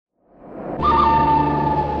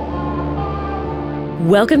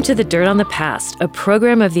Welcome to The Dirt on the Past, a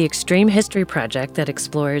program of the Extreme History Project that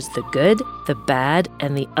explores the good, the bad,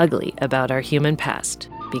 and the ugly about our human past.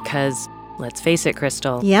 Because, let's face it,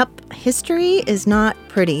 Crystal. Yep, history is not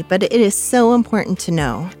pretty, but it is so important to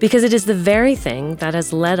know. Because it is the very thing that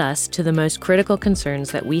has led us to the most critical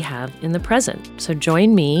concerns that we have in the present. So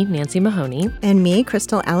join me, Nancy Mahoney. And me,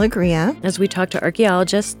 Crystal Alegria. As we talk to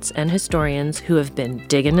archaeologists and historians who have been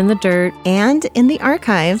digging in the dirt. And in the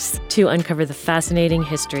archives. To uncover the fascinating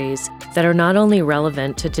histories that are not only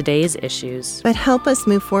relevant to today's issues. But help us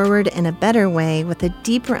move forward in a better way with a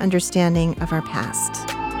deeper understanding of our past.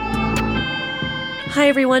 Hi,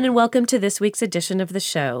 everyone, and welcome to this week's edition of the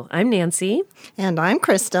show. I'm Nancy. And I'm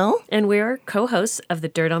Crystal. And we're co-hosts of The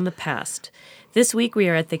Dirt on the Past. This week, we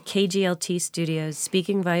are at the KGLT studios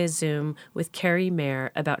speaking via Zoom with Kerri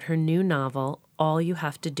Maher about her new novel, All You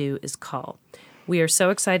Have to Do Is Call. We are so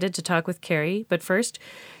excited to talk with Kerri, but first,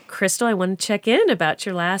 Crystal, I want to check in about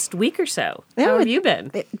your last week or so. How have you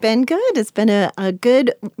been? It's been good. It's been a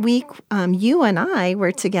good week. You and I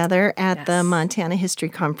were together at the Montana History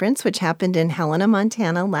Conference, which happened in Helena,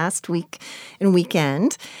 Montana last week and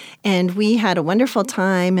weekend. And we had a wonderful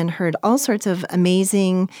time and heard all sorts of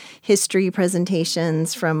amazing history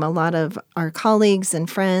presentations from a lot of our colleagues and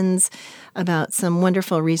friends about some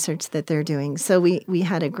wonderful research that they're doing. So we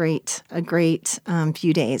had a great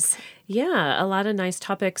few days. Yeah, a lot of nice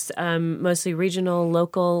topics, mostly regional,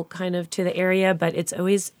 local, kind of to the area, but it's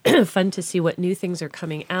always fun to see what new things are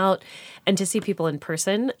coming out and to see people in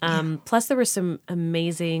person. Plus, there were some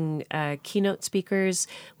amazing keynote speakers.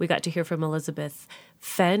 We got to hear from Elizabeth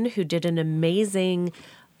Fenn, who did an amazing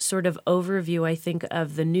sort of overview, I think,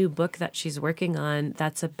 of the new book that she's working on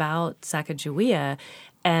that's about Sacagawea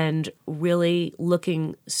and really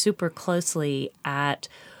looking super closely at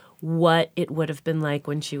what it would have been like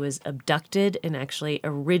when she was abducted and actually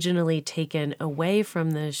originally taken away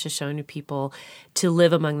from the Shoshone people to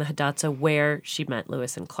live among the Hidatsa, where she met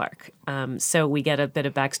Lewis and Clark. So we get a bit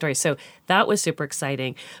of backstory. So that was super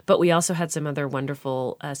exciting. But we also had some other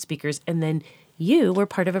wonderful speakers. And then you were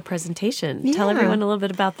part of a presentation. Yeah. Tell everyone a little bit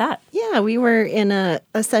about that. Yeah, we were in a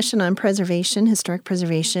session on preservation, historic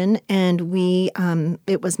preservation, and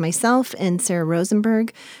it was myself and Sarah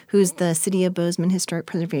Rosenberg, who's the City of Bozeman Historic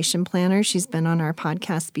Preservation Planner. She's been on our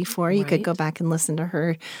podcast before. You could go back and listen to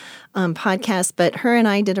her podcast. But her and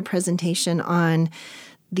I did a presentation on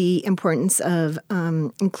the importance of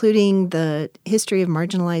including the history of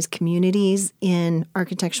marginalized communities in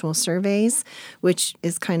architectural surveys, which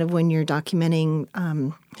is kind of when you're documenting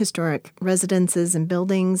historic residences and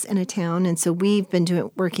buildings in a town. And so we've been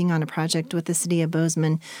working on a project with the City of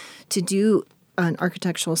Bozeman to do an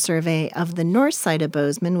architectural survey of the north side of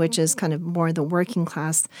Bozeman, which is kind of more the working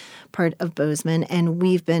class part of Bozeman. And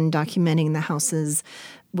we've been documenting the houses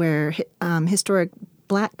where historic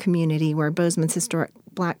Black community, where Bozeman's historic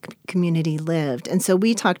Black community lived. And so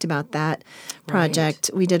we talked about that project.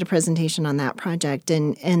 Right. We did a presentation on that project.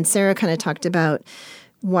 And Sarah kind of talked about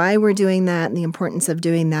why we're doing that and the importance of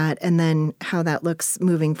doing that, and then how that looks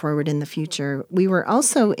moving forward in the future. We were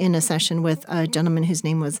also in a session with a gentleman whose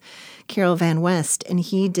name was Carol Van West, and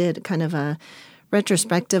he did kind of a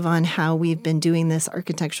retrospective on how we've been doing this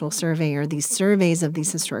architectural survey or these surveys of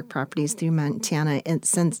these historic properties through Montana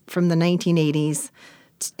since from the 1980s.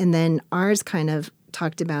 And then ours kind of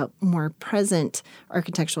talked about more present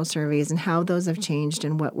architectural surveys and how those have changed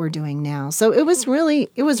and what we're doing now. So it was really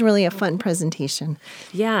a fun presentation.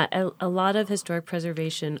 Yeah, a lot of historic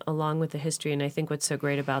preservation along with the history. And I think what's so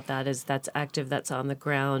great about that is that's active, that's on the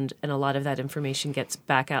ground, and a lot of that information gets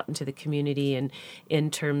back out into the community and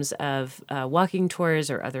in terms of walking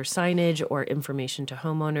tours or other signage or information to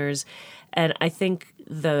homeowners. And I think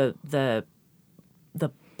the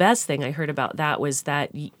best thing I heard about that was that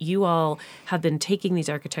you all have been taking these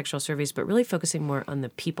architectural surveys, but really focusing more on the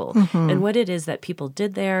people and what it is that people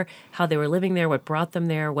did there, how they were living there, what brought them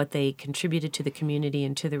there, what they contributed to the community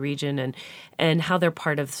and to the region, and how they're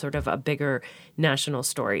part of sort of a bigger national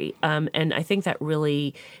story. And I think that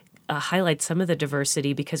really highlights some of the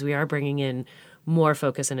diversity because we are bringing in more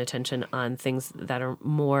focus and attention on things that are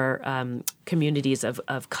more communities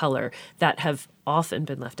of color that have often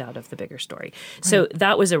been left out of the bigger story. Right. So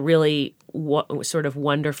that was a really sort of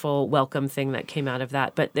wonderful, welcome thing that came out of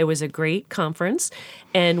that. But there was a great conference,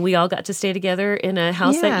 and we all got to stay together in a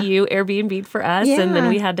house that you Airbnb'd for us. Yeah. And then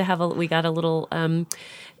we had to we got a little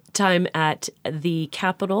time at the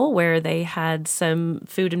Capitol where they had some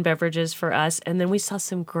food and beverages for us. And then we saw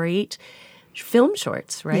some great film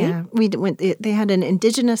shorts, right? Yeah, they had an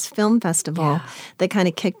Indigenous film festival that kind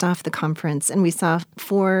of kicked off the conference, and we saw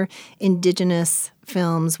 4 Indigenous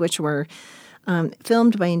films, which were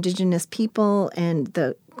filmed by Indigenous people,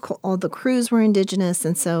 and all the crews were Indigenous,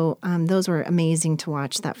 and so those were amazing to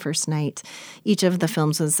watch that first night. Each of the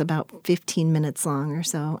films was about 15 minutes long or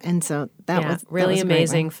so, and so that was really that was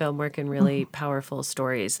amazing film work and really powerful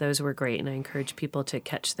stories. Those were great, and I encourage people to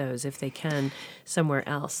catch those if they can somewhere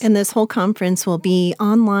else. And this whole conference will be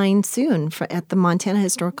online soon at the Montana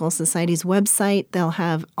Historical Society's website. They'll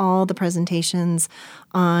have all the presentations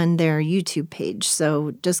on their YouTube page,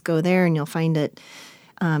 so just go there and you'll find it.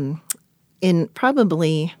 In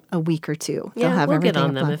probably a week or two. They'll have we'll get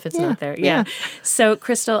on them if it's not there. Yeah. So,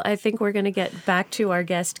 Crystal, I think we're going to get back to our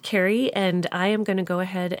guest, Kerri, and I am going to go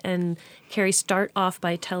ahead and, Kerri, start off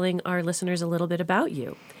by telling our listeners a little bit about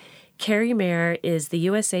you. Kerri Maher is the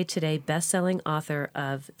USA Today bestselling author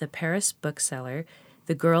of The Paris Bookseller,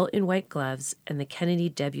 The Girl in White Gloves, and The Kennedy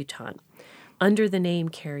Debutante. Under the name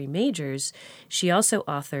Kerri Majors, she also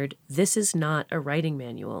authored This Is Not a Writing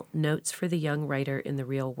Manual, Notes for the Young Writer in the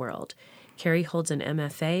Real World. Kerri holds an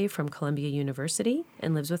MFA from Columbia University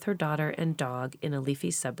and lives with her daughter and dog in a leafy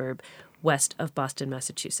suburb west of Boston,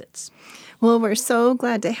 Massachusetts. Well, we're so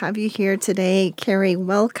glad to have you here today. Kerri,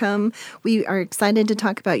 welcome. We are excited to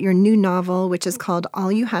talk about your new novel, which is called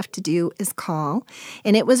All You Have to Do Is Call.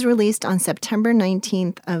 And it was released on September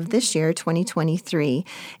 19th of this year, 2023.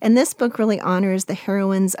 And this book really honors the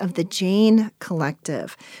heroines of the Jane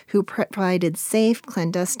Collective, who provided safe,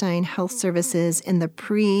 clandestine health services in the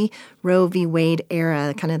pre-Roe v. Wade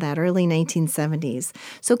era, kind of that early 1970s.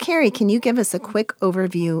 So, Kerri, can you give us a quick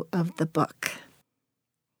overview of the book?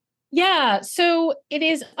 Yeah, so it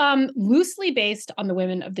is loosely based on the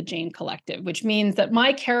women of the Jane Collective, which means that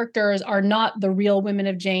my characters are not the real women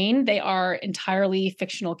of Jane. They are entirely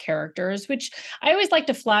fictional characters, which I always like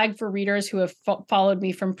to flag for readers who have followed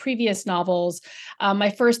me from previous novels. My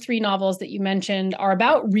first three novels that you mentioned are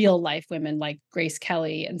about real life women like Grace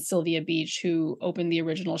Kelly and Sylvia Beach, who opened the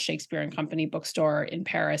original Shakespeare and Company bookstore in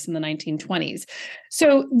Paris in the 1920s.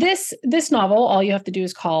 So this novel, All You Have to Do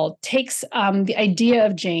Is Call, takes the idea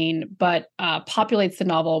of Jane, but populates the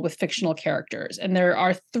novel with fictional characters. And there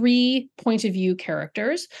are three point of view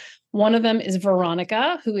characters. One of them is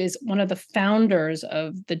Veronica, who is one of the founders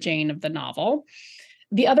of the Jane of the novel.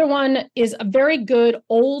 The other one is a very good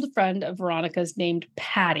old friend of Veronica's named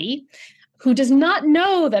Patty, who does not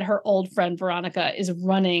know that her old friend Veronica is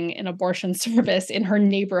running an abortion service in her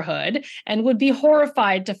neighborhood and would be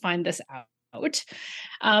horrified to find this out.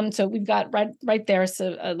 So we've got right there,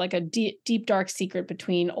 like a deep, dark secret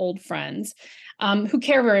between old friends who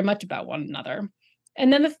care very much about one another.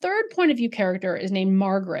 And then the third point of view character is named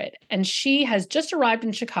Margaret, and she has just arrived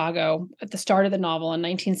in Chicago at the start of the novel in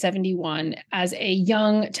 1971 as a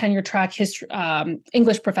young tenure-track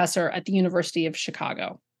English professor at the University of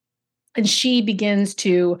Chicago. And she begins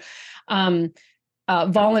to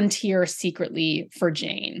volunteer secretly for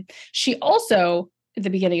Jane. She also, at the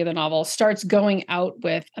beginning of the novel, starts going out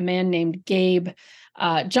with a man named Gabe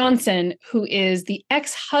Johnson, who is the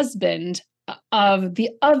ex-husband of the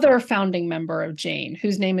other founding member of Jane,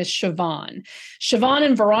 whose name is Siobhan. Siobhan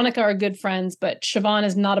and Veronica are good friends, but Siobhan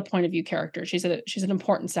is not a point of view character. She's an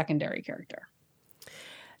important secondary character.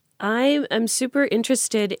 I am super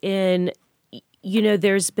interested in,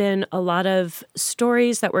 there's been a lot of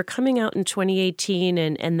stories that were coming out in 2018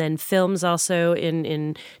 and then films also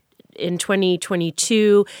in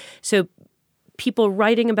 2022. So people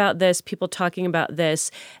writing about this, people talking about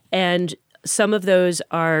this, and some of those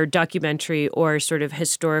are documentary or sort of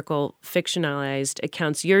historical fictionalized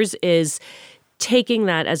accounts. Yours is taking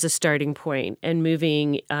that as a starting point and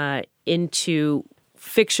moving into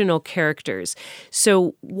fictional characters.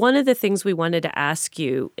 So one of the things we wanted to ask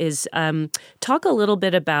you is talk a little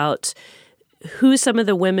bit about who some of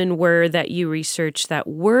the women were that you researched that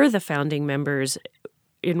were the founding members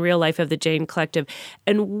in real life of the Jane Collective,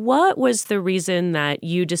 and what was the reason that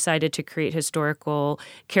you decided to create fictional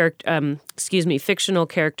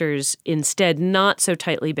characters instead, not so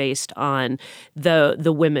tightly based on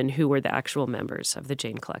the women who were the actual members of the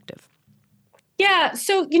Jane Collective? Yeah.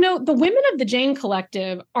 So, the women of the Jane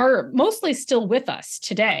Collective are mostly still with us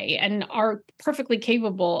today and are perfectly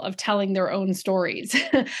capable of telling their own stories.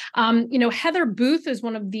 Heather Booth is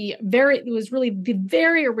was really the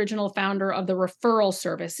very original founder of the referral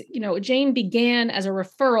service. Jane began as a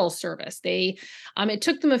referral service. It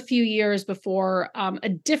took them a few years before a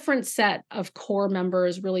different set of core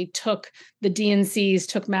members really took the DNCs,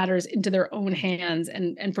 took matters into their own hands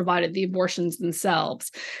and provided the abortions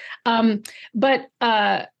themselves. But But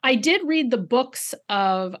I did read the books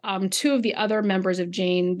of two of the other members of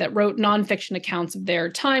Jane that wrote nonfiction accounts of their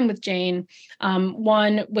time with Jane.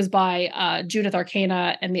 One was by Judith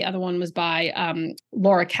Arcana, and the other one was by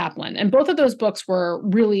Laura Kaplan. And both of those books were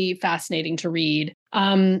really fascinating to read.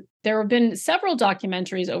 There have been several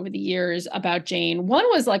documentaries over the years about Jane. One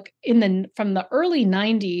was like from the early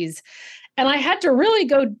 90s, and I had to really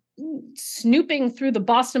go snooping through the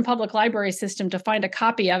Boston Public Library system to find a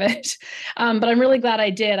copy of it. But I'm really glad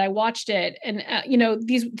I did. I watched it. And,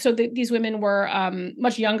 these women were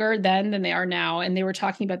much younger then than they are now. And they were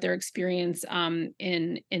talking about their experience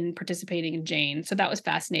in participating in Jane. So that was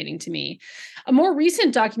fascinating to me. A more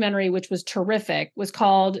recent documentary, which was terrific, was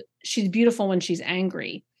called She's Beautiful When She's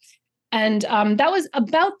Angry. And that was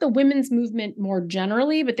about the women's movement more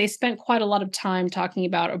generally, but they spent quite a lot of time talking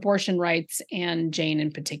about abortion rights and Jane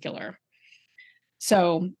in particular.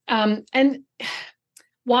 So, and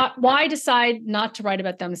why decide not to write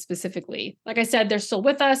about them specifically? Like I said, they're still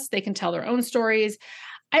with us. They can tell their own stories.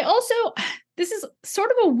 This is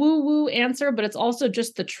sort of a woo-woo answer, but it's also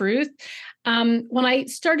just the truth. When I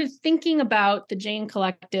started thinking about the Jane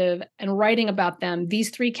Collective and writing about them, these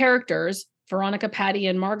three characters, Veronica, Patty,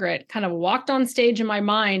 and Margaret, kind of walked on stage in my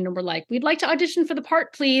mind and were like, we'd like to audition for the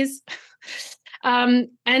part, please. And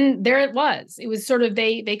there it was. It was sort of,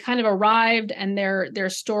 they kind of arrived, and their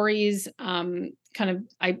stories,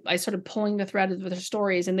 I started pulling the thread of their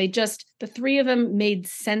stories, and the three of them made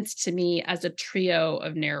sense to me as a trio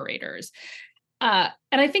of narrators. And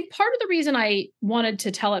I think part of the reason I wanted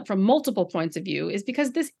to tell it from multiple points of view is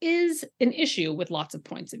because this is an issue with lots of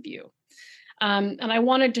points of view. And I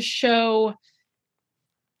wanted to show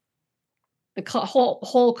the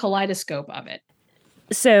whole kaleidoscope of it.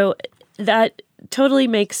 So that totally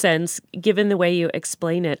makes sense, given the way you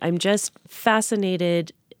explain it. I'm just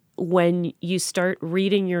fascinated when you start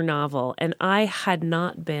reading your novel, and I had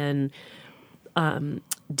not been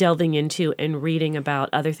delving into and reading about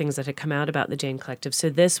other things that had come out about the Jane Collective.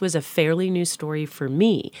 So this was a fairly new story for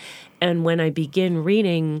me. And when I begin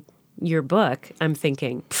reading your book, I'm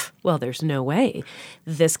thinking, well, there's no way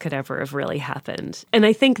this could ever have really happened. And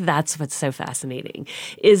I think that's what's so fascinating,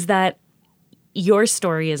 is that your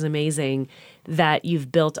story is amazing, that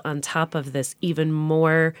you've built on top of this even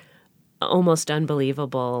more almost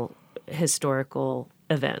unbelievable historical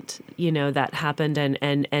event, that happened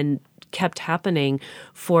and kept happening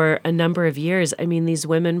for a number of years. I mean, these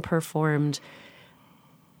women performed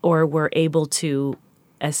or were able to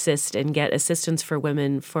assist and get assistance for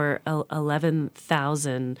women for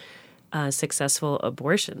 11,000 successful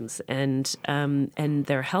abortions, and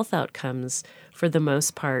their health outcomes, for the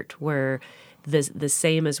most part, were the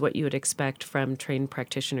same as what you would expect from trained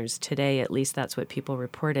practitioners today. At least that's what people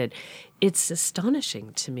reported. It's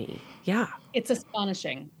astonishing to me. Yeah, it's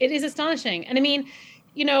astonishing. It is astonishing, and I mean,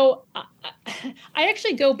 I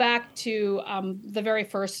actually go back to the very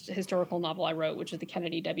first historical novel I wrote, which is the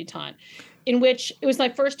Kennedy Debutante, in which it was my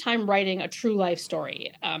first time writing a true life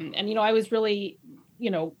story. And I was really,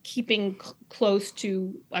 keeping close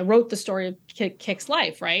to, I wrote the story of Kick's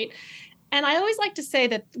life, right? And I always like to say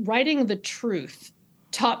that writing the truth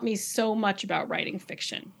taught me so much about writing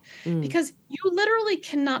fiction, because you literally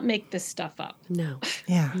cannot make this stuff up. No.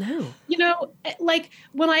 Yeah. No. Like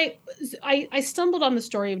when I stumbled on the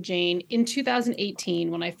story of Jane in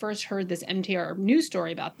 2018, when I first heard this NPR news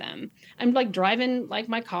story about them. I'm like driving like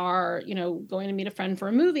my car, going to meet a friend for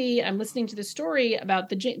a movie. I'm listening to the story about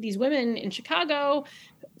these women in Chicago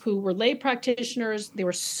who were lay practitioners. They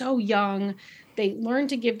were so young. They learned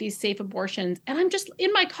to give these safe abortions. And I'm just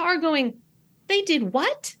in my car going, they did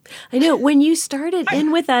what? I know. When you started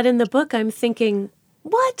in with that in the book, I'm thinking,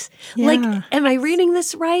 what? Yeah. Like, am I reading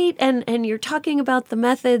this right? And you're talking about the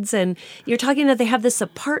methods, and you're talking that they have this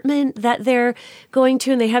apartment that they're going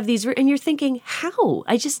to, and they have these, and you're thinking, how?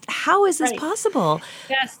 How is this possible?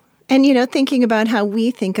 Yes. And, thinking about how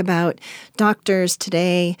we think about doctors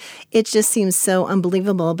today, it just seems so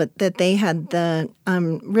unbelievable, but that they had the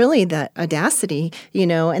audacity,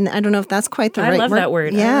 and I don't know if that's quite the right word. I love that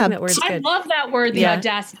word. Yeah. I love that word, the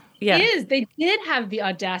audacity. Yeah. It is. They did have the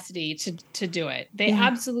audacity to do it. They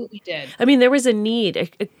absolutely did. I mean, there was a need,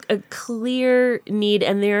 a clear need,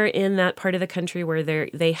 and they're in that part of the country where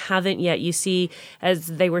they haven't yet. You see, as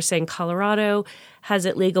they were saying, Colorado has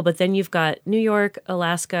it legal, but then you've got New York,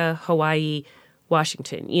 Alaska, Hawaii,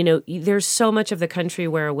 Washington. There's so much of the country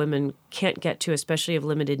where a woman can't get to, especially of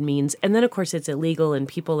limited means. And then, of course, it's illegal, and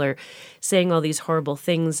people are saying all these horrible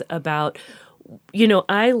things about.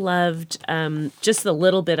 I loved just the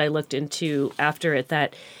little bit I looked into after it,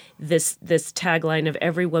 that this tagline of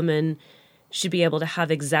every woman should be able to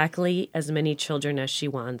have exactly as many children as she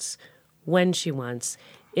wants, when she wants,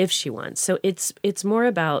 if she wants. So it's more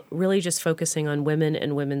about really just focusing on women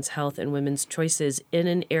and women's health and women's choices in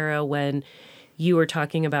an era when you were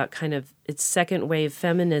talking about kind of it's second wave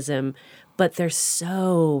feminism, but there's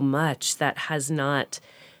so much that has not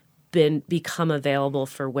become available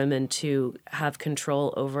for women to have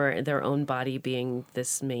control over their own body being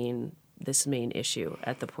this main issue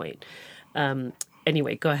at the point.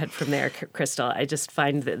 Anyway, go ahead from there, Crystal. I just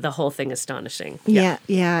find the whole thing astonishing. Yeah.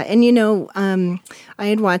 And, I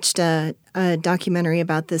had watched a documentary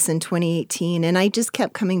about this in 2018, and I just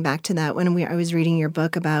kept coming back to that when I was reading your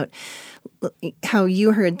book about how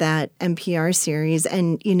you heard that NPR series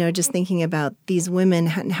and, just thinking about these women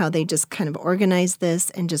and how they just kind of organized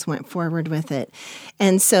this and just went forward with it.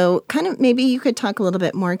 And so kind of maybe you could talk a little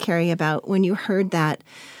bit more, Kerri, about when you heard that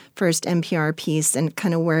first NPR piece and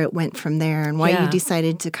kind of where it went from there and why you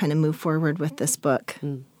decided to kind of move forward with this book.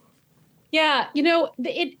 Yeah,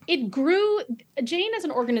 it grew. Jane as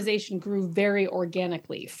an organization grew very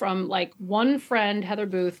organically from like one friend, Heather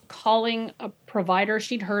Booth, calling a provider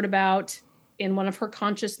she'd heard about in one of her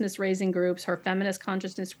consciousness raising groups, her feminist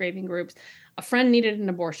consciousness raising groups. A friend needed an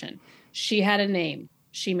abortion. She had a name.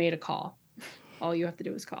 She made a call. All you have to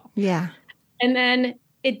do is call. Yeah. And then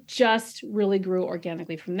it just really grew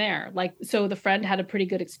organically from there. Like, so the friend had a pretty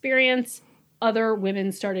good experience. Other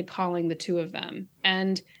women started calling the two of them,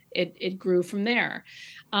 and it grew from there.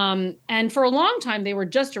 And for a long time, they were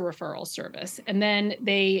just a referral service. And then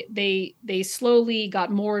they slowly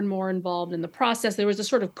got more and more involved in the process. There was a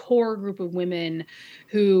sort of core group of women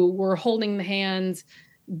who were holding the hands,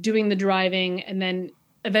 doing the driving, and then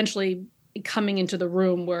eventually coming into the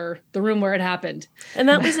room where it happened. And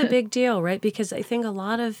that was a big deal, right? Because I think a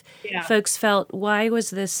lot of folks felt, why was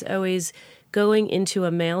this always going into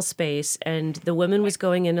a male space and the woman was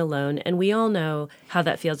going in alone? And we all know how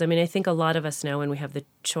that feels. I mean, I think a lot of us now, when we have the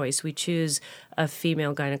choice, we choose a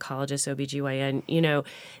female gynecologist, OBGYN,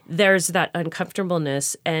 there's that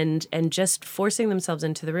uncomfortableness and just forcing themselves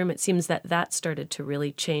into the room. It seems that started to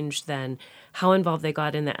really change then how involved they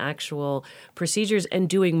got in the actual procedures and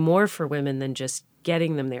doing more for women than just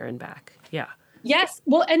getting them there and back. Yeah. Yes.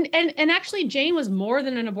 Well, and actually Jane was more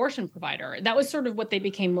than an abortion provider. That was sort of what they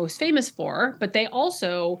became most famous for. But they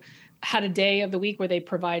also had a day of the week where they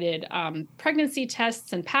provided pregnancy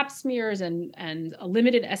tests and pap smears and a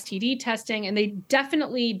limited STD testing. And they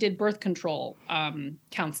definitely did birth control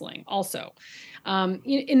counseling also.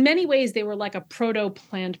 In many ways, they were like a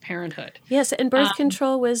proto-Planned Parenthood. Yes. And birth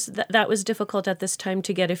control was that was difficult at this time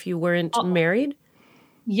to get if you weren't married.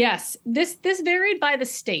 Yes, this varied by the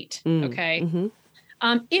state. Okay,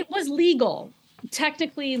 it was legal,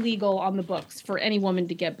 technically legal on the books for any woman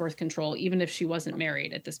to get birth control, even if she wasn't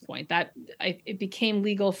married at this point. It became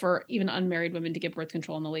legal for even unmarried women to get birth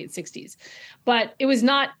control in the late 60s, but it was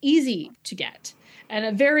not easy to get. And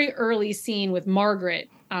a very early scene with Margaret,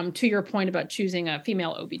 to your point about choosing a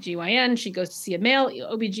female OBGYN, she goes to see a male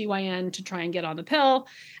OBGYN to try and get on the pill.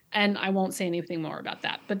 And I won't say anything more about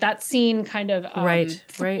that. But that scene kind of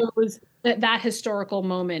throws that historical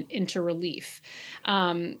moment into relief.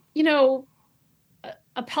 A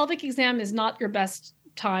pelvic exam is not your best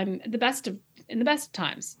time, in the best of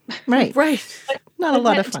times. Right. But not a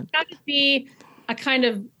lot of fun. That would be a kind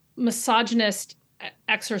of misogynist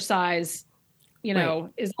exercise,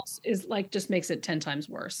 is like just makes it 10 times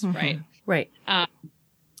worse. Right. Right.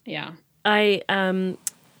 Yeah. I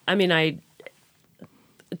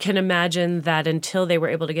can imagine that until they were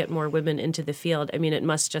able to get more women into the field, I mean, it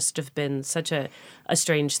must just have been such a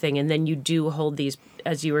strange thing. And then you do hold these,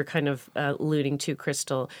 as you were kind of alluding to,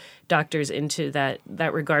 Crystal, doctors into that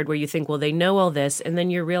regard where you think, well, they know all this. And then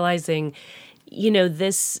you're realizing,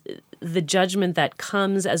 the judgment that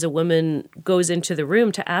comes as a woman goes into the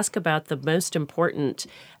room to ask about the most important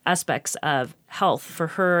aspects of health for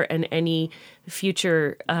her and any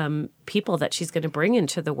future people that she's going to bring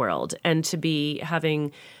into the world, and to be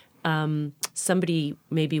having somebody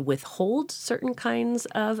maybe withhold certain kinds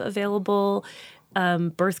of available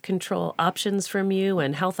birth control options from you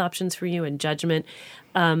and health options for you and judgment.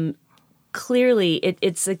 Clearly,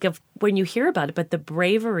 it's like when you hear about it, but the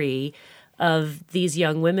bravery of these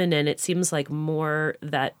young women, and it seems like more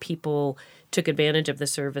that people took advantage of the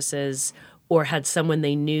services or had someone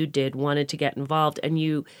they knew wanted to get involved. And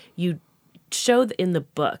you show in the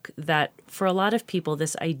book that for a lot of people,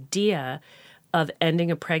 this idea of ending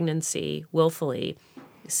a pregnancy willfully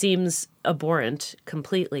seems abhorrent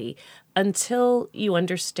completely until you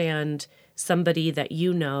understand somebody that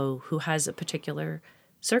you know who has a particular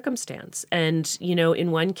circumstance. And, in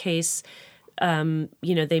one case,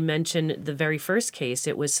 they mentioned the very first case,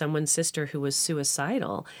 it was someone's sister who was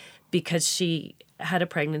suicidal because she had a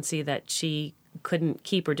pregnancy that she couldn't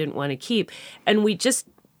keep or didn't want to keep. And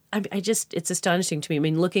it's astonishing to me. I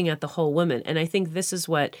mean, looking at the whole woman. And I think this is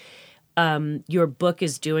what your book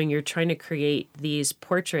is doing. You're trying to create these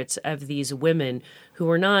portraits of these women who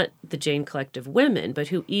were not the Jane Collective women, but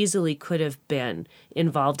who easily could have been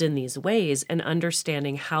involved in these ways, and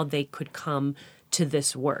understanding how they could come to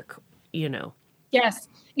this work, Yes.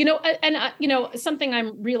 Something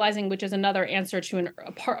I'm realizing, which is another answer to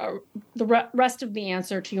the rest of the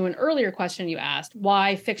answer to an earlier question you asked,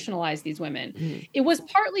 why fictionalize these women? Mm-hmm. It was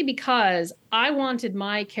partly because I wanted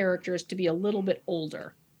my characters to be a little bit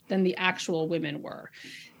older than the actual women were.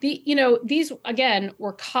 These, again,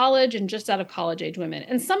 were college and just out of college age women.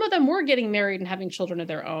 And some of them were getting married and having children of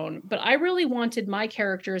their own. But I really wanted my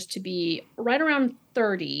characters to be right around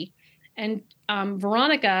 30. And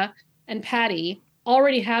Veronica and Patty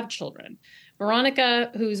already have children.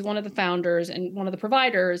 Veronica, who's one of the founders and one of the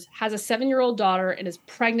providers, has a 7-year-old daughter and is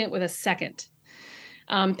pregnant with a second.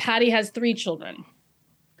 Patty has 3 children.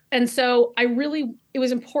 And so it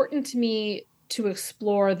was important to me to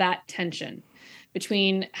explore that tension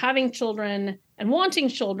between having children and wanting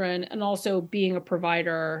children, and also being a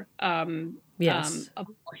provider of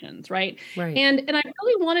abortions, right? And I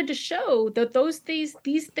really wanted to show that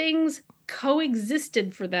these things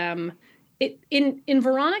coexisted for them. In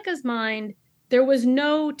Veronica's mind, there was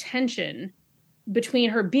no tension between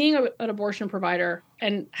her being an abortion provider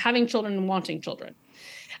and having children and wanting children.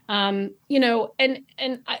 And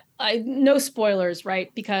I no spoilers,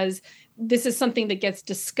 right? Because this is something that gets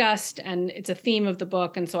discussed and it's a theme of the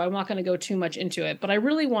book. And so I'm not going to go too much into it, but I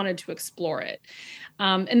really wanted to explore it.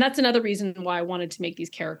 And that's another reason why I wanted to make these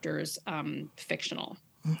characters fictional.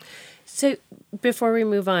 So before we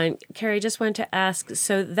move on, Kerri, just wanted to ask,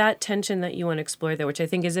 so that tension that you want to explore there, which I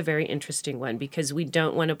think is a very interesting one, because we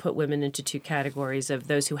don't want to put women into 2 categories of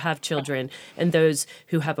those who have children and those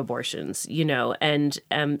who have abortions, and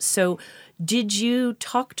so did you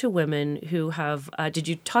talk to women who have, did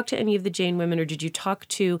you talk to any of the Jane women, or did you talk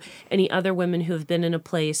to any other women who have been in a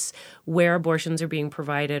place where abortions are being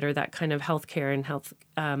provided, or that kind of healthcare and health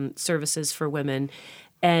services for women,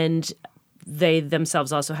 and they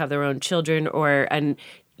themselves also have their own children, I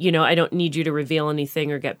don't need you to reveal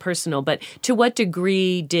anything or get personal, but to what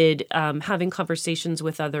degree did having conversations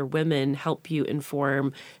with other women help you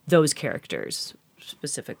inform those characters,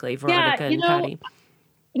 specifically Veronica and Patty?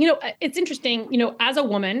 It's interesting, as a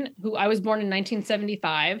woman who I was born in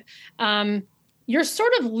 1975, you're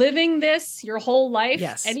sort of living this your whole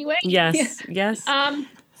life anyway. Yes.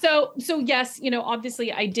 So yes,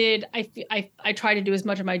 obviously I did. I tried to do as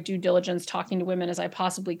much of my due diligence talking to women as I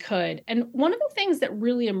possibly could. And one of the things that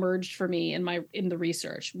really emerged for me in the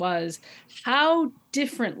research was how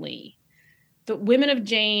differently the women of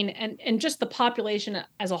Jane and just the population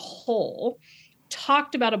as a whole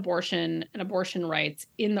talked about abortion and abortion rights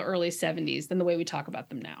in the early 70s than the way we talk about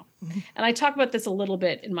them now. Mm-hmm. And I talk about this a little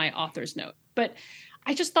bit in my author's note, but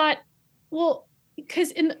I just thought, well,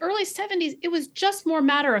 because in the early 70s, it was just more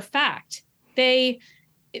matter of fact.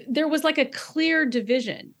 There was like a clear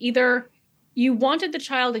division. Either you wanted the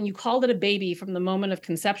child and you called it a baby from the moment of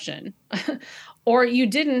conception, or you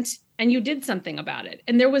didn't and you did something about it.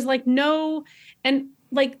 And there was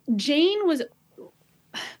Jane was,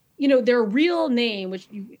 their real name, which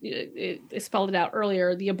you spelled it out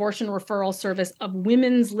earlier, the Abortion Referral Service of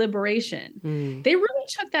Women's Liberation. Mm. They really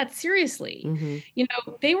took that seriously.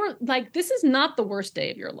 Mm-hmm. They were like, this is not the worst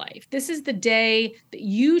day of your life. This is the day that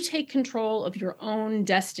you take control of your own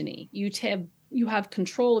destiny. You have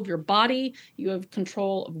control of your body. You have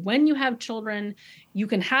control of when you have children. You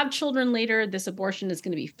can have children later. This abortion is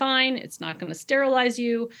going to be fine. It's not going to sterilize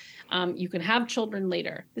you. You can have children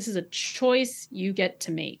later. This is a choice you get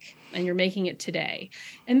to make, and you're making it today.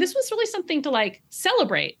 And this was really something to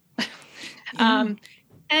celebrate.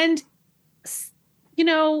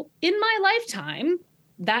 In my lifetime,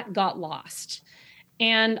 that got lost.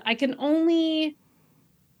 And I can only,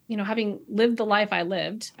 having lived the life I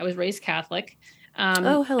lived, I was raised Catholic.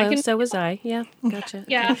 Hello. So was I. Yeah. Gotcha.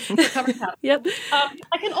 Yeah. Yep.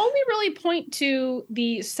 I can only really point to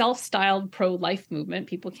the self-styled pro-life movement.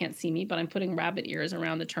 People can't see me, but I'm putting rabbit ears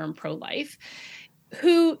around the term pro-life,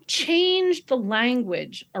 who changed the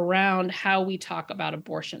language around how we talk about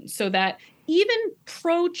abortion so that even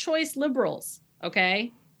pro-choice liberals,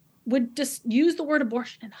 would just use the word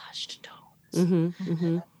abortion in hushed tones. Mm-hmm,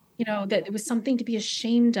 mm-hmm. That it was something to be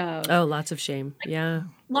ashamed of. Oh, lots of shame. Yeah.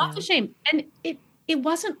 Lots of shame. And it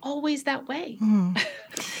wasn't always that way. Mm.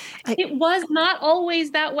 It was not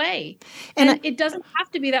always that way. And it doesn't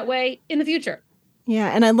have to be that way in the future.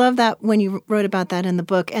 Yeah, and I love that when you wrote about that in the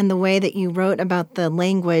book and the way that you wrote about the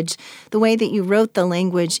language, the way that you wrote the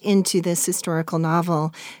language into this historical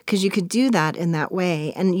novel, because you could do that in that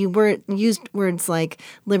way. And you used words like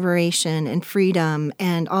liberation and freedom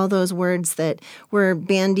and all those words that were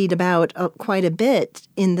bandied about quite a bit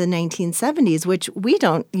in the 1970s, which we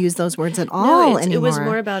don't use those words at all anymore. It was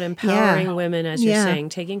more about empowering women, as you're saying,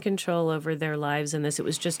 taking control over their lives in this. It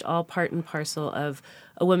was just all part and parcel of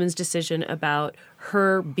a woman's decision about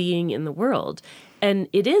her being in the world. And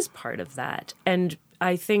it is part of that. And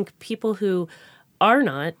I think people who are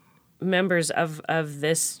not members of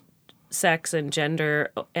this sex and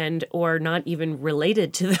gender and or not even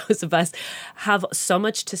related to those of us have so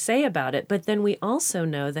much to say about it. But then we also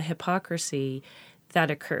know the hypocrisy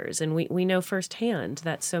that occurs. And we know firsthand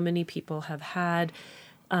that so many people have had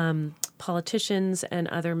politicians and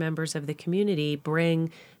other members of the community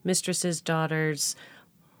bring mistresses, daughters,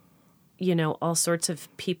 all sorts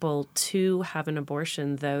of people to have an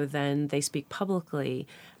abortion, though then they speak publicly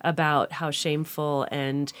about how shameful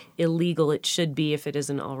and illegal it should be if it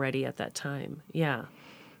isn't already at that time. Yeah.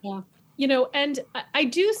 Yeah. And I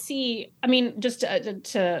do see, just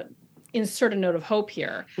to insert a note of hope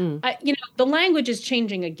here, the language is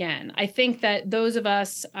changing again. I think that those of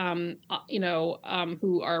us,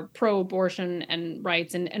 who are pro-abortion and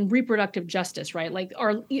rights and reproductive justice, right? Like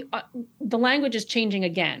the language is changing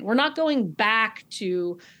again. We're not going back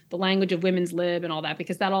to the language of women's lib and all that,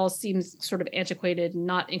 because that all seems sort of antiquated and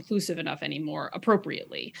not inclusive enough anymore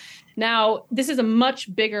appropriately. Now, this is a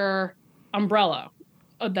much bigger umbrella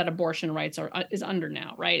that abortion rights is under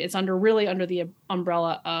now, right? It's under the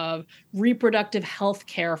umbrella of reproductive health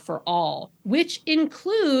care for all, which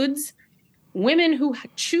includes women who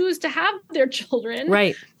choose to have their children.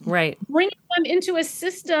 Right. Bringing them into a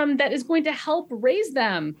system that is going to help raise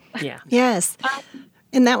them. Yeah. Yes.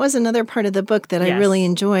 And that was another part of the book that I really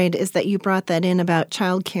enjoyed, is that you brought that in about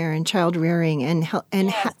childcare and child rearing and how in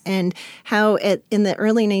the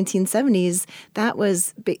early 1970s that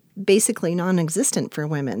was basically non-existent for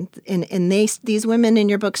women, and these women in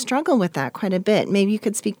your book struggle with that quite a bit. Maybe you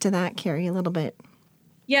could speak to that, Kerri, a little bit.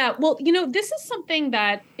 Yeah, well, this is something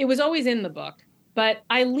that it was always in the book. But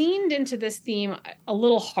I leaned into this theme a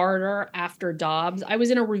little harder after Dobbs. I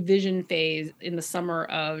was in a revision phase in the summer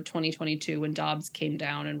of 2022 when Dobbs came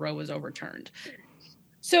down and Roe was overturned.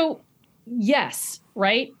 So, yes,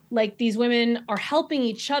 right? Like, these women are helping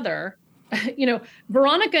each other.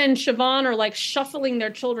 Veronica and Siobhan are like shuffling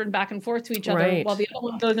their children back and forth to each other while the other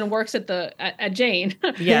one goes and works at Jane.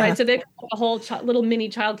 Yeah. Right? So they've got a whole little mini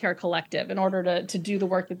childcare collective in order to do the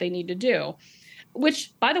work that they need to do.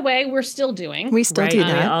 Which, by the way, we're still doing. We still do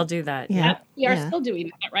that. We all do that. Yeah. We are still doing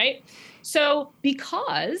that, right? So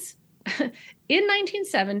because in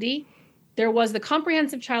 1970, there was the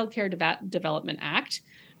Comprehensive Child Care Development Act,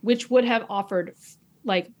 which would have offered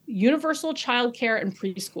like universal child care and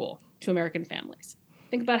preschool to American families.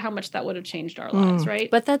 Think about how much that would have changed our lives,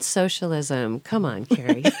 right? But that's socialism. Come on,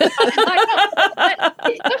 Kerri. Socialism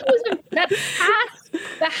that passed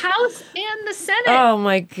the House and the Senate. Oh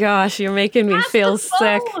my gosh, you're making me feel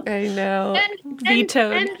sick. I know.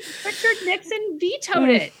 Vetoed. And Richard Nixon vetoed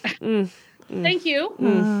it. Thank you.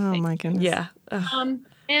 Oh my goodness. Yeah.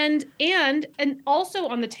 And also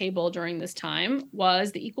on the table during this time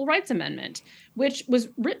was the Equal Rights Amendment, which was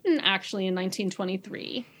written actually in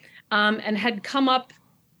 1923 and had come up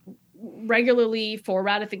regularly for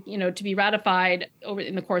to be ratified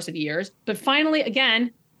in the course of years, but finally, again,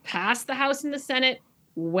 passed the House and the Senate,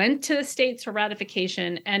 went to the states for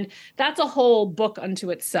ratification, and that's a whole book unto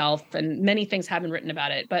itself, and many things have been written about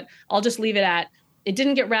it, but I'll just leave it at, it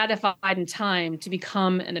didn't get ratified in time to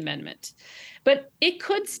become an amendment. But it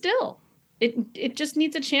could still. It just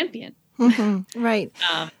needs a champion. Mm-hmm. Right.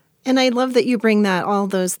 And I love that you bring all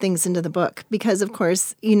those things into the book because, of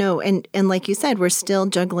course, and like you said, we're still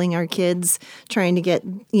juggling our kids, trying to get,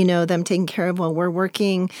 them taken care of while we're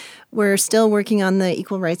working. We're still working on the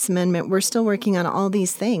Equal Rights Amendment. We're still working on all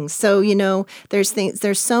these things. So,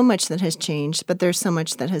 there's so much that has changed, but there's so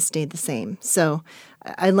much that has stayed the same. So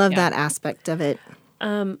I love that aspect of it.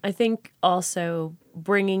 I think also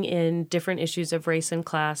bringing in different issues of race and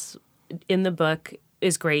class in the book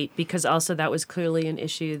is great because also that was clearly an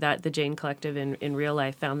issue that the Jane Collective in real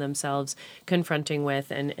life found themselves confronting with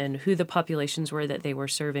and who the populations were that they were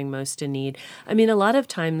serving most in need. I mean, a lot of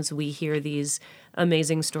times we hear these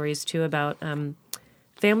amazing stories too about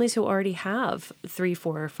families who already have 3,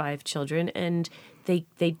 4, or 5 children and they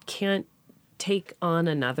can't take on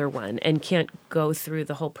another one and can't go through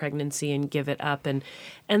the whole pregnancy and give it up. And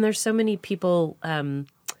there's so many people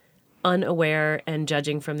unaware and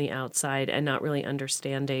judging from the outside and not really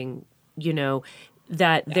understanding,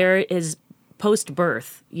 that there is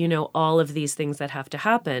post-birth, all of these things that have to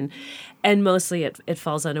happen. And mostly it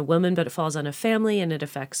falls on a woman, but it falls on a family, and it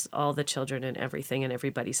affects all the children and everything and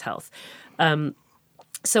everybody's health.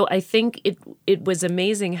 So I think it was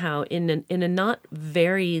amazing how in a not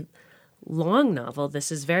very long novel,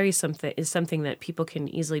 this is something that people can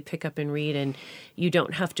easily pick up and read, and you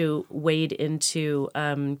don't have to wade into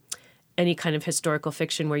any kind of historical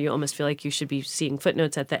fiction where you almost feel like you should be seeing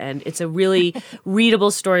footnotes at the end. It's a really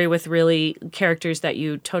readable story with really characters that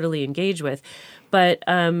you totally engage with. But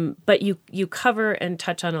you cover and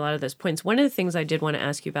touch on a lot of those points. One of the things I did want to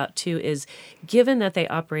ask you about, too, is given that they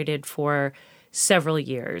operated for several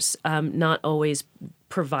years, not always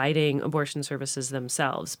providing abortion services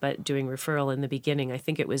themselves, but doing referral in the beginning. I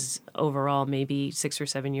think it was overall maybe 6 or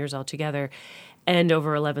 7 years altogether, and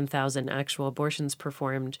over 11,000 actual abortions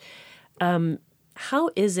performed. How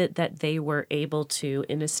is it that they were able to,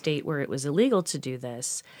 in a state where it was illegal to do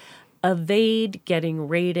this, evade getting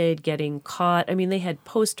raided, getting caught? I mean, they had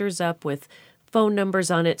posters up with phone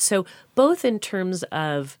numbers on it. So both in terms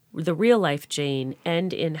of the real life Jane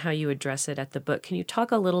and in how you address it at the book, can you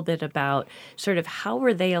talk a little bit about sort of how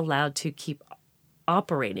were they allowed to keep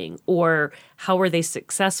operating, or how were they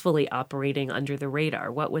successfully operating under the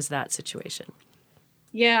radar? What was that situation?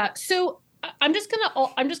 Yeah. So I'm just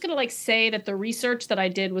gonna like say that the research that I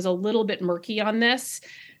did was a little bit murky on this.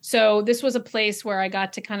 So this was a place where I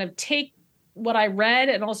got to kind of take what I read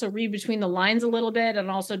and also read between the lines a little bit, and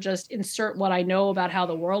also just insert what I know about how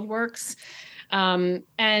the world works. And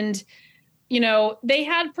they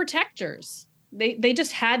had protectors. They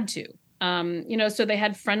just had to. So they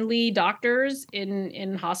had friendly doctors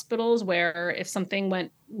in hospitals where if something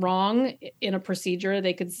went wrong in a procedure,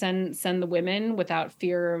 they could send the women without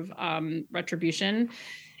fear of retribution.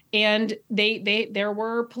 And there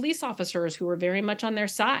were police officers who were very much on their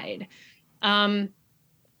side. So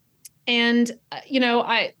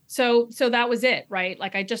that was it, right?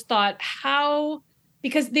 Like, I just thought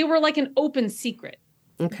because they were like an open secret.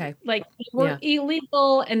 Okay. Like, they were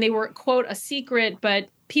illegal and they were, quote, a secret, but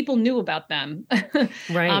people knew about them.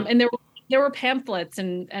 Right. And there were pamphlets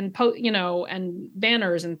and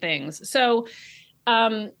banners and things. So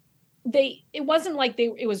it wasn't like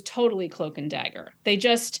it was totally cloak and dagger.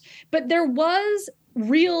 But there was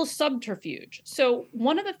real subterfuge. So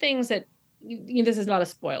one of the things that, this is not a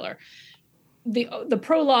spoiler, the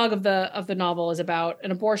prologue of the novel is about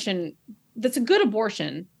an abortion that's a good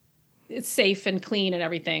abortion. It's safe and clean and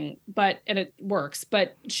everything, and it works,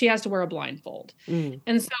 but she has to wear a blindfold.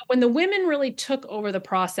 And so when the women really took over the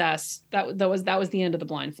process, that was the end of the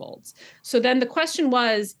blindfolds. So then the question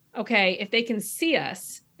was, okay, if they can see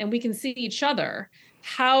us and we can see each other,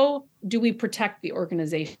 how do we protect the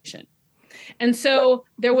organization? And so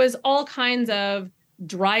there was all kinds of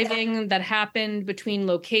driving that happened between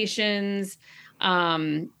locations,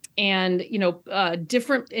 different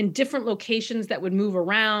locations that would move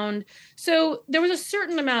around. So there was a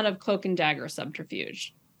certain amount of cloak and dagger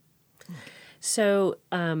subterfuge. So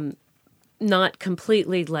not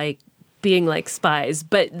completely like being like spies,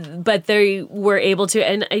 but they were able to,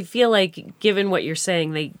 and I feel like given what you're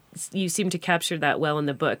saying, you seem to capture that well in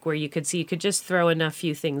the book, where you could just throw enough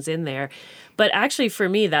few things in there. But actually for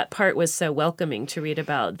me, that part was so welcoming to read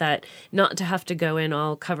about, that not to have to go in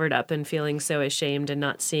all covered up and feeling so ashamed and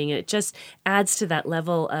not seeing it. It just adds to that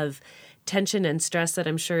level of tension and stress that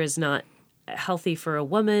I'm sure is not healthy for a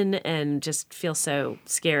woman, and just feels so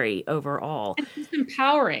scary overall. It's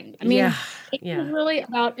empowering. I mean, it was really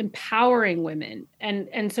about empowering women.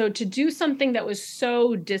 And so to do something that was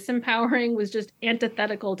so disempowering was just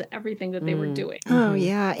antithetical to everything that they were doing. Oh,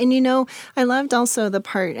 yeah. And, I loved also the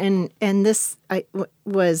part, and this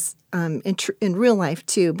was in real life,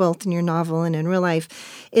 too, both in your novel and in real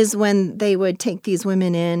life, is when they would take these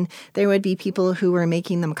women in, there would be people who were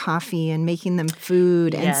making them coffee and making them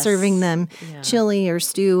food and serving them chili or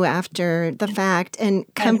stew after the fact, and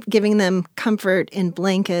giving them comfort in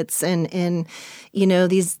blankets and in,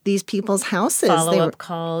 these people's houses. Follow-up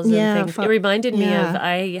calls and things. It reminded me of,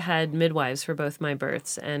 I had midwives for both my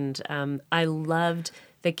births, and I loved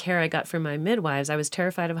the care I got from my midwives. I was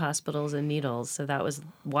terrified of hospitals and needles, so that was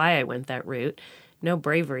why I went that route. No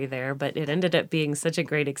bravery there, but it ended up being such a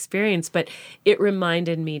great experience. But it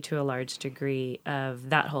reminded me to a large degree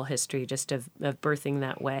of that whole history, just of birthing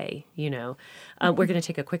that way, We're going to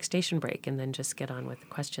take a quick station break and then just get on with the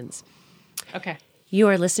questions. Okay. You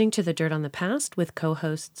are listening to The Dirt on the Past with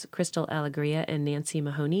co-hosts Crystal Alegria and Nancy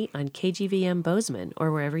Mahoney on KGVM Bozeman,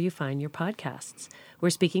 or wherever you find your podcasts. We're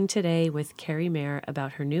speaking today with Kerri Maher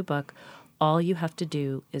about her new book, All You Have to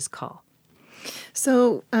Do Is Call.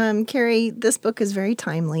 So, Kerri, this book is very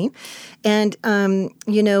timely, and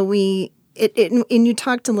you know, and you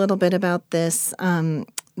talked a little bit about this.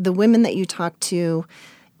 The women that you talked to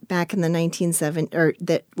back in the 1970s, or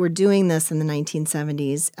that were doing this in the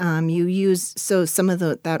 1970s, you use some of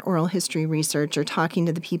that oral history research or talking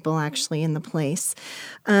to the people actually in the place.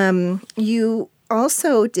 You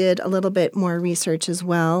also did a little bit more research as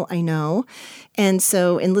well, I know. And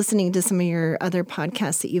so in listening to some of your other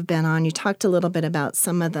podcasts that you've been on, you talked a little bit about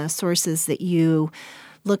some of the sources that you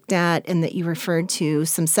looked at and that you referred to,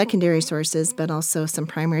 some secondary sources, but also some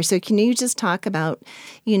primary. So can you just talk about,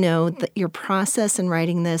 you know, your process in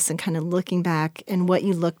writing this and kind of looking back and what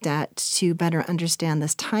you looked at to better understand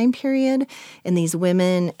this time period and these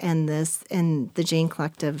women and the Jane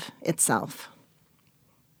Collective itself?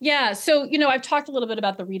 Yeah. So, you know, I've talked a little bit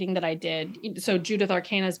about the reading that I did. So Judith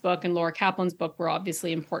Arcana's book and Laura Kaplan's book were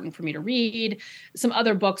obviously important for me to read. Some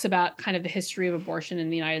other books about kind of the history of abortion in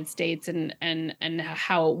the United States and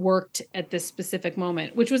how it worked at this specific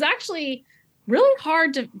moment, which was actually really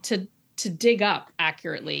hard to dig up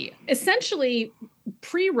accurately. Essentially,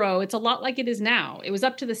 pre-Roe, it's a lot like it is now. It was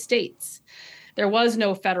up to the states. There was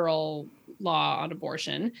no federal law on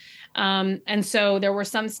abortion. And so there were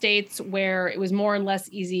some states where it was more or less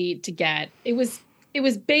easy to get. It was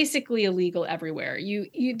basically illegal everywhere.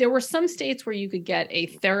 There were some states where you could get a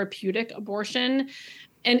therapeutic abortion,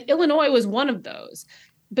 and Illinois was one of those.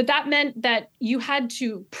 But that meant that you had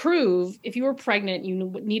to prove, if you were pregnant,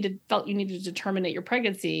 felt you needed to terminate your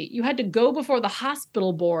pregnancy, you had to go before the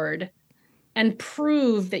hospital board and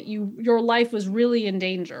prove that your life was really in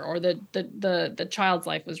danger, or the child's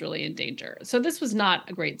life was really in danger. So this was not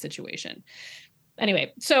a great situation.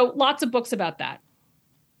 Anyway, so lots of books about that.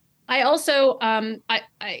 I also,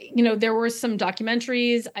 there were some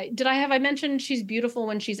documentaries. I mentioned She's Beautiful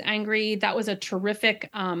When She's Angry? That was a terrific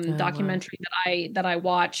documentary that I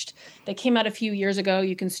watched that came out a few years ago.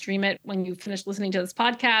 You can stream it when you finish listening to this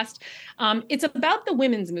podcast. It's about the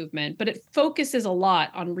women's movement, but it focuses a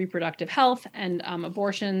lot on reproductive health and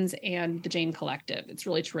abortions and the Jane Collective. It's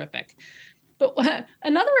really terrific. But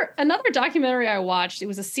another documentary I watched, it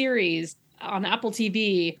was a series on Apple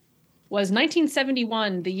TV, was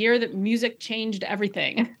 1971, the year that music changed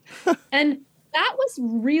everything. And that was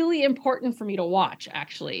really important for me to watch,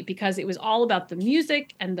 actually, because it was all about the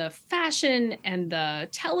music and the fashion and the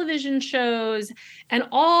television shows and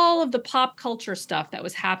all of the pop culture stuff that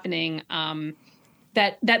was happening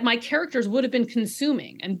that my characters would have been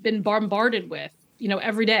consuming and been bombarded with,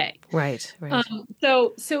 every day. Right.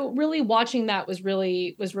 So really watching that was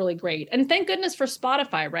really great. And thank goodness for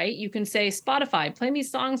Spotify, right? You can say, Spotify, play me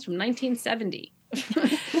songs from 1970.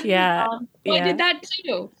 Yeah. I did that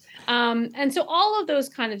too. And so all of those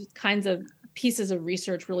kinds of pieces of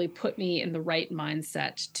research really put me in the right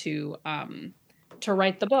mindset to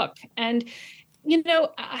write the book. And I'm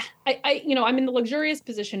in the luxurious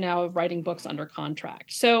position now of writing books under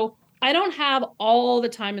contract. So I don't have all the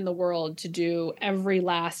time in the world to do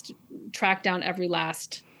track down every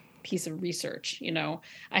last piece of research.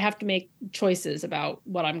 I have to make choices about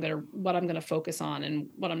what I'm going to focus on and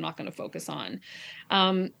what I'm not going to focus on.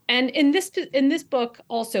 And in this book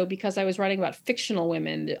also, because I was writing about fictional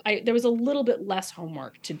women, there was a little bit less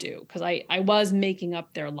homework to do because I was making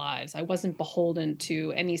up their lives. I wasn't beholden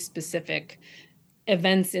to any specific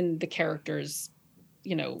events in the characters'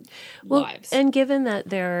 lives. And given that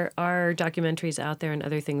there are documentaries out there and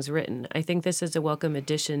other things written, I think this is a welcome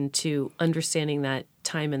addition to understanding that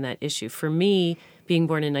time and that issue. For me, being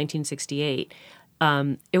born in 1968,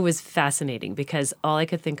 it was fascinating because all I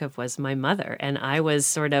could think of was my mother. And I was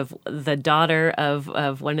sort of the daughter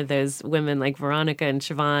of one of those women like Veronica and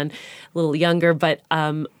Siobhan, a little younger. But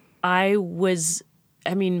my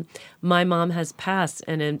mom has passed,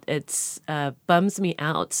 and it's bums me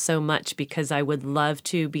out so much because I would love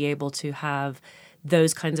to be able to have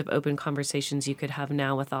those kinds of open conversations you could have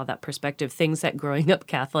now with all that perspective, things that growing up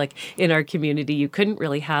Catholic in our community you couldn't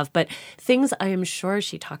really have, but things I am sure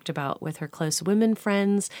she talked about with her close women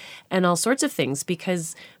friends and all sorts of things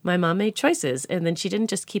because my mom made choices and then she didn't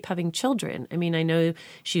just keep having children. I mean, I know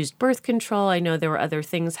she used birth control. I know there were other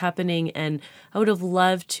things happening, and I would have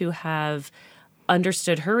loved to have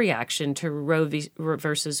understood her reaction to Roe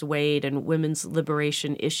versus Wade and women's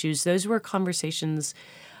liberation issues. Those were conversations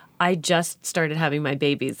I just started having my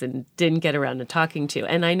babies and didn't get around to talking to.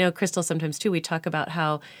 And I know, Crystal, sometimes too, we talk about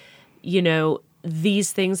how,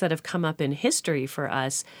 these things that have come up in history for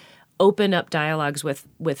us open up dialogues with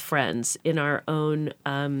friends in our own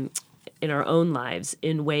lives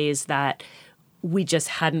in ways that we just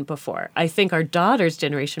hadn't before. I think our daughter's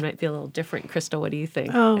generation might be a little different. Crystal, what do you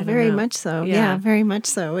think? Oh, very much so. Yeah, very much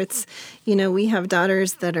so. It's, we have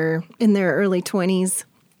daughters that are in their early 20s.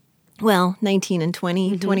 Well, 19 and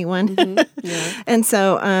 20, 21. Mm-hmm. Yeah. And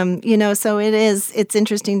so, so it's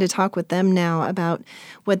interesting to talk with them now about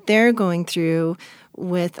what they're going through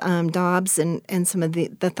with Dobbs and some of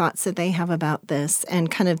the thoughts that they have about this, and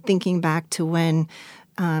kind of thinking back to when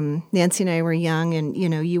Nancy and I were young, and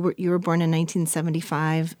you were born in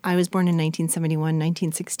 1975. I was born in 1971,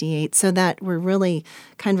 1968. So that we're really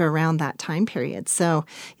kind of around that time period. So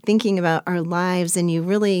thinking about our lives, and you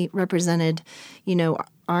really represented,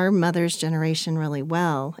 our mother's generation really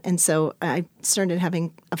well. And so I started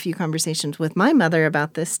having a few conversations with my mother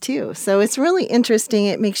about this too. So it's really interesting.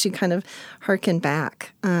 It makes you kind of hearken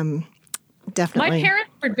back. Definitely. My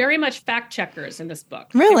parents were very much fact checkers in this book.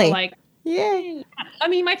 Really? They were like, yay. I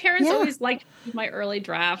mean, my parents always liked my early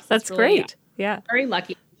drafts. That's really great. Yeah. Very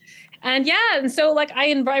lucky. And so like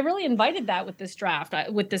I really invited that with this draft,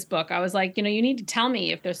 with this book. I was like, you need to tell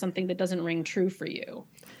me if there's something that doesn't ring true for you.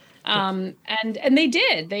 And they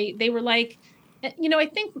did. They were like,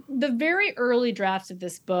 I think the very early drafts of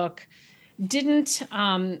this book didn't,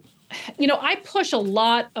 I push a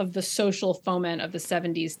lot of the social foment of the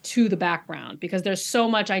 70s to the background because there's so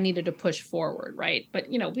much I needed to push forward, right? But,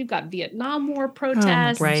 we've got Vietnam War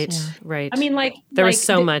protests. Right. I mean, there was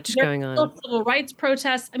so much going on. Civil rights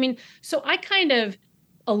protests. I mean, so I kind of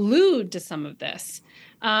allude to some of this.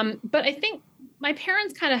 But I think my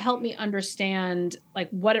parents kind of helped me understand like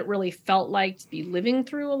what it really felt like to be living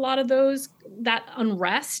through a lot of that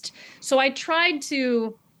unrest. So I tried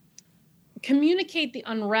to communicate the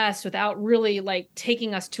unrest without really like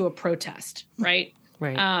taking us to a protest, right?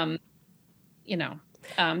 Right.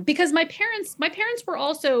 Because my parents were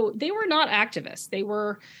also, they were not activists. They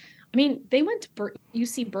went to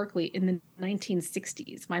UC Berkeley in the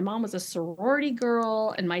 1960s. My mom was a sorority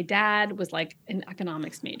girl and my dad was like an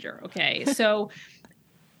economics major. Okay. So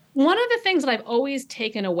one of the things that I've always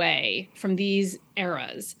taken away from these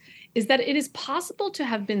eras is that it is possible to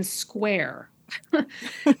have been square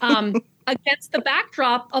against the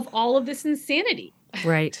backdrop of all of this insanity.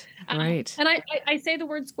 Right. Right. And I say the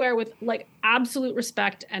word square with like absolute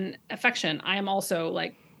respect and affection. I am also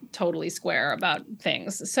like totally square about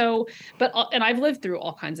things. So, and I've lived through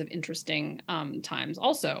all kinds of interesting times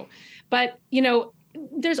also. But,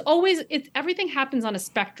 there's always, everything happens on a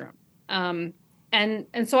spectrum. And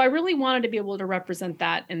so I really wanted to be able to represent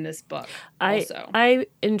that in this book also. I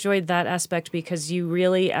enjoyed that aspect because you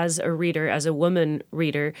really, as a reader, as a woman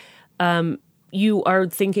reader, you are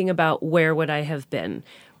thinking about where would I have been?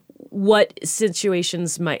 What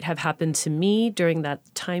situations might have happened to me during that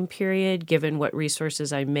time period, given what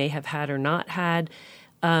resources I may have had or not had,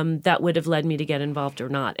 that would have led me to get involved or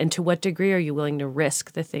not? And to what degree are you willing to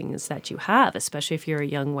risk the things that you have, especially if you're a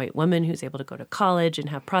young white woman who's able to go to college and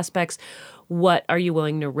have prospects? What are you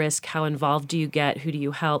willing to risk? How involved do you get? Who do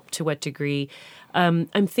you help? To what degree?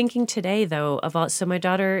 I'm thinking today, though, so my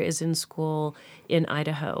daughter is in school in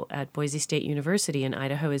Idaho at Boise State University, and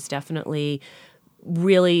Idaho is definitely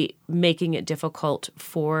really making it difficult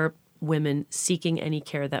for women seeking any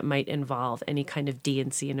care that might involve any kind of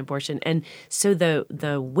D&C and abortion. And so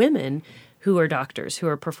the women who are doctors, who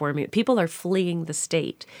are performing, people are fleeing the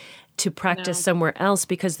state to practice somewhere else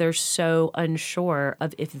because they're so unsure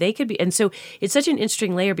of if they could be. And so it's such an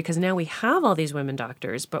interesting layer because now we have all these women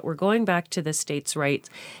doctors, but we're going back to the states' rights.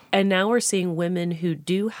 And now we're seeing women who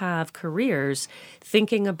do have careers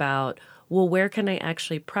thinking about, well, where can I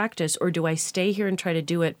actually practice? Or do I stay here and try to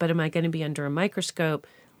do it, but am I going to be under a microscope,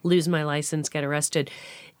 lose my license, get arrested?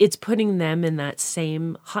 It's putting them in that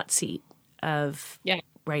same hot seat of,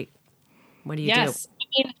 right, what do you do? I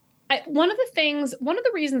mean, one of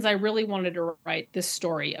the reasons I really wanted to write this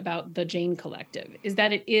story about the Jane Collective is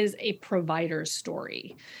that it is a provider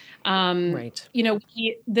story. Right.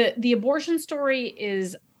 The abortion story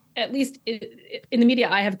is, at least in the media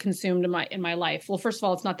I have consumed in my life. Well, first of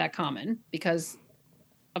all, it's not that common because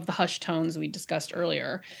of the hushed tones we discussed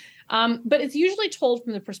earlier. But it's usually told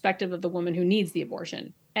from the perspective of the woman who needs the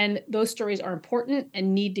abortion. And those stories are important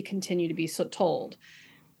and need to continue to be told.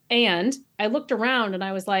 And I looked around and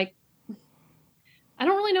I was like, I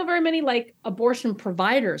don't really know very many like abortion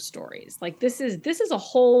provider stories. Like these are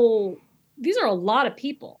a lot of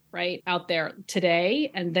people, right, out there today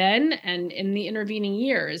and then and in the intervening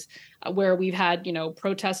years where we've had,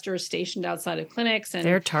 protesters stationed outside of clinics. And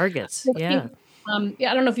they're targets. Yeah. I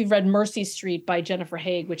don't know if you've read Mercy Street by Jennifer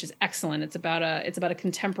Haig, which is excellent. It's about a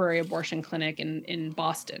contemporary abortion clinic in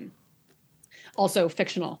Boston, also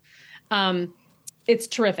fictional. it's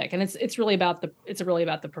terrific, and it's really about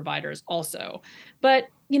the providers also. But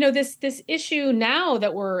this issue now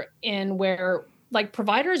that we're in, where like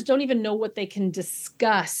providers don't even know what they can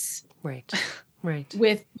discuss right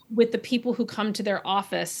with the people who come to their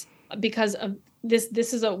office, because of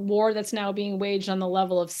this is a war that's now being waged on the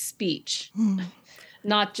level of speech,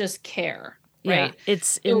 not just care. Right.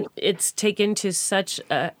 Yeah, it's taken to such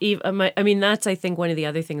that's, I think, one of the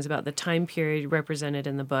other things about the time period represented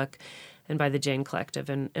in the book and by the Jane Collective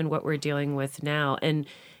and what we're dealing with now. And,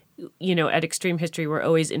 at Extreme History, we're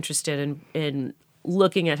always interested in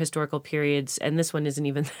looking at historical periods, and this one isn't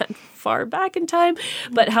even that far back in time,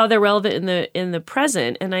 but how they're relevant in the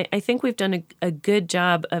present. And I think we've done a good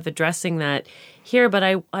job of addressing that here. But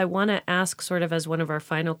I want to ask, sort of as one of our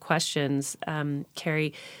final questions,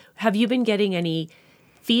 Kerri, have you been getting any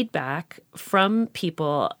feedback from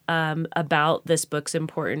people about this book's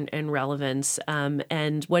importance and relevance?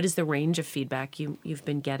 And what is the range of feedback you've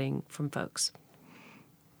been getting from folks?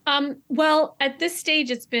 Well, at this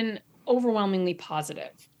stage, it's been overwhelmingly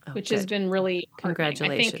positive, which has been really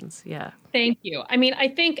congratulations. Yeah. Thank you. I mean, I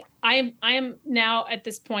think I am now at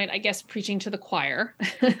this point, I guess, preaching to the choir.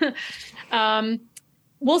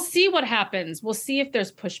 We'll see what happens. We'll see if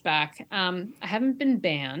there's pushback. I haven't been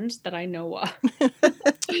banned that I know of.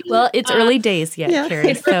 Well, it's early days yet,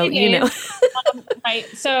 Kerri. So right.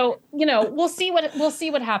 So we'll see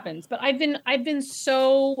what happens. But I've been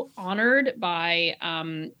so honored by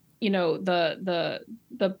the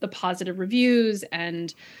positive reviews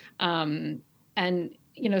and so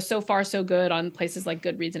far so good on places like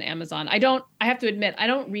Goodreads and Amazon. I have to admit, I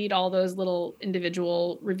don't read all those little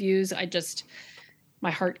individual reviews. My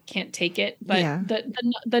heart can't take it, but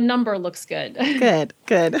the number looks good.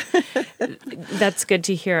 Good. That's good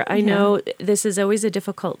to hear. I know this is always a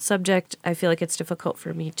difficult subject. I feel like it's difficult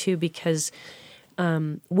for me too, because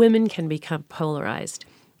women can become polarized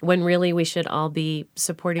when really we should all be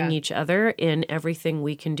supporting each other in everything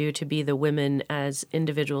we can do to be the women as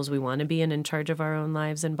individuals we want to be and in charge of our own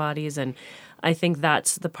lives and bodies. And I think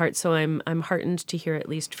that's the part. So I'm heartened to hear, at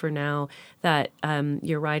least for now, that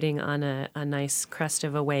you're riding on a nice crest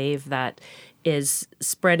of a wave that is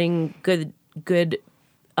spreading good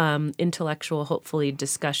intellectual, hopefully,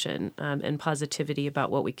 discussion and positivity about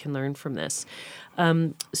what we can learn from this.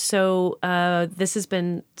 So this has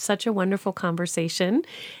been such a wonderful conversation,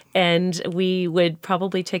 and we would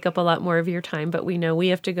probably take up a lot more of your time, but we know we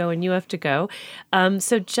have to go and you have to go.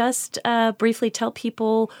 So just briefly tell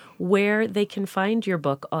people where they can find your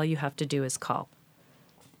book. All you have to do is call.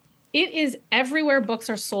 It is everywhere books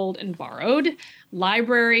are sold and borrowed.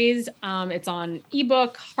 Libraries, it's on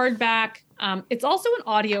ebook, hardback. It's also an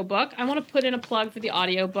audiobook. I want to put in a plug for the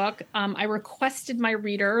audiobook. I requested my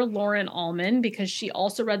reader, Lauren Allman, because she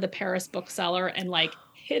also read the Paris Bookseller and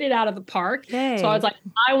hit it out of the park. Yay. So I was like,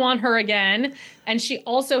 I want her again. And she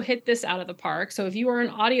also hit this out of the park. So if you are an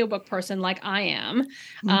audiobook person like I am,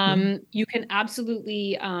 you can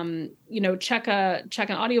absolutely, check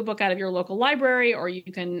an audiobook out of your local library, or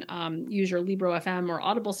you can use your Libro FM or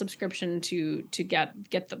Audible subscription to get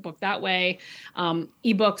the book that way.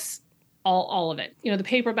 Ebooks, all of it. The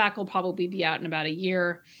paperback will probably be out in about a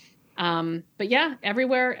year. But yeah,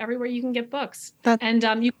 everywhere you can get books. And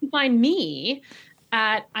you can find me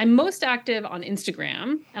I'm most active on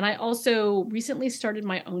Instagram, and I also recently started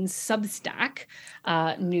my own Substack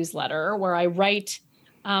newsletter where I write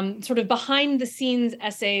sort of behind the scenes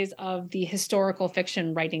essays of the historical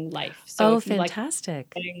fiction writing life. So if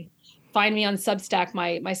fantastic. Find me on Substack.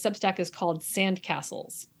 My Substack is called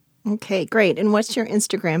Sandcastles. Okay, great. And what's your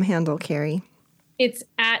Instagram handle, Kerri? It's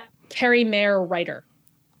at Kerri Maher Writer.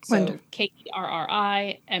 So Wonderful.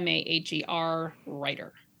 KerriMaher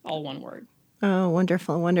Writer, all one word. Oh,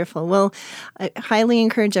 wonderful, wonderful. Well, I highly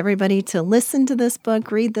encourage everybody to listen to this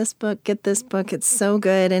book, read this book, get this book. It's so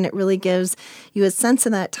good, and it really gives you a sense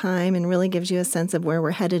of that time and really gives you a sense of where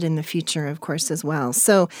we're headed in the future, of course, as well.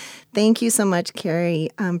 So thank you so much, Kerri,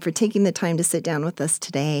 for taking the time to sit down with us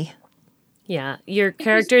today. Yeah, your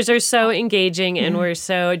characters are so engaging, and we're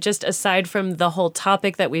so, just aside from the whole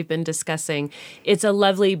topic that we've been discussing, it's a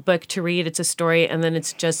lovely book to read. It's a story, and then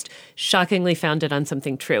it's just shockingly founded on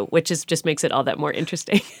something true, which just makes it all that more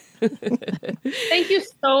interesting. Thank you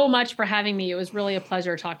so much for having me. It was really a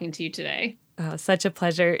pleasure talking to you today. Oh, such a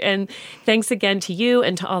pleasure. And thanks again to you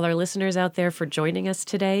and to all our listeners out there for joining us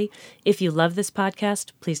today. If you love this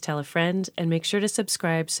podcast, please tell a friend and make sure to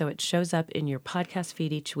subscribe so it shows up in your podcast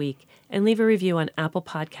feed each week, and leave a review on Apple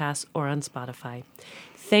Podcasts or on Spotify.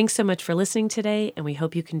 Thanks so much for listening today, and we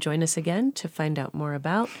hope you can join us again to find out more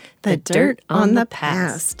about The Dirt on the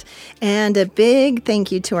Past. And a big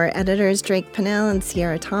thank you to our editors, Drake Pennell and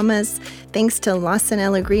Sierra Thomas. Thanks to Lawson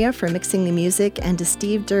Alegria for mixing the music, and to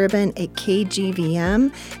Steve Durbin at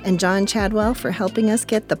KGVM, and John Chadwell for helping us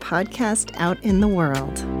get the podcast out in the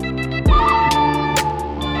world.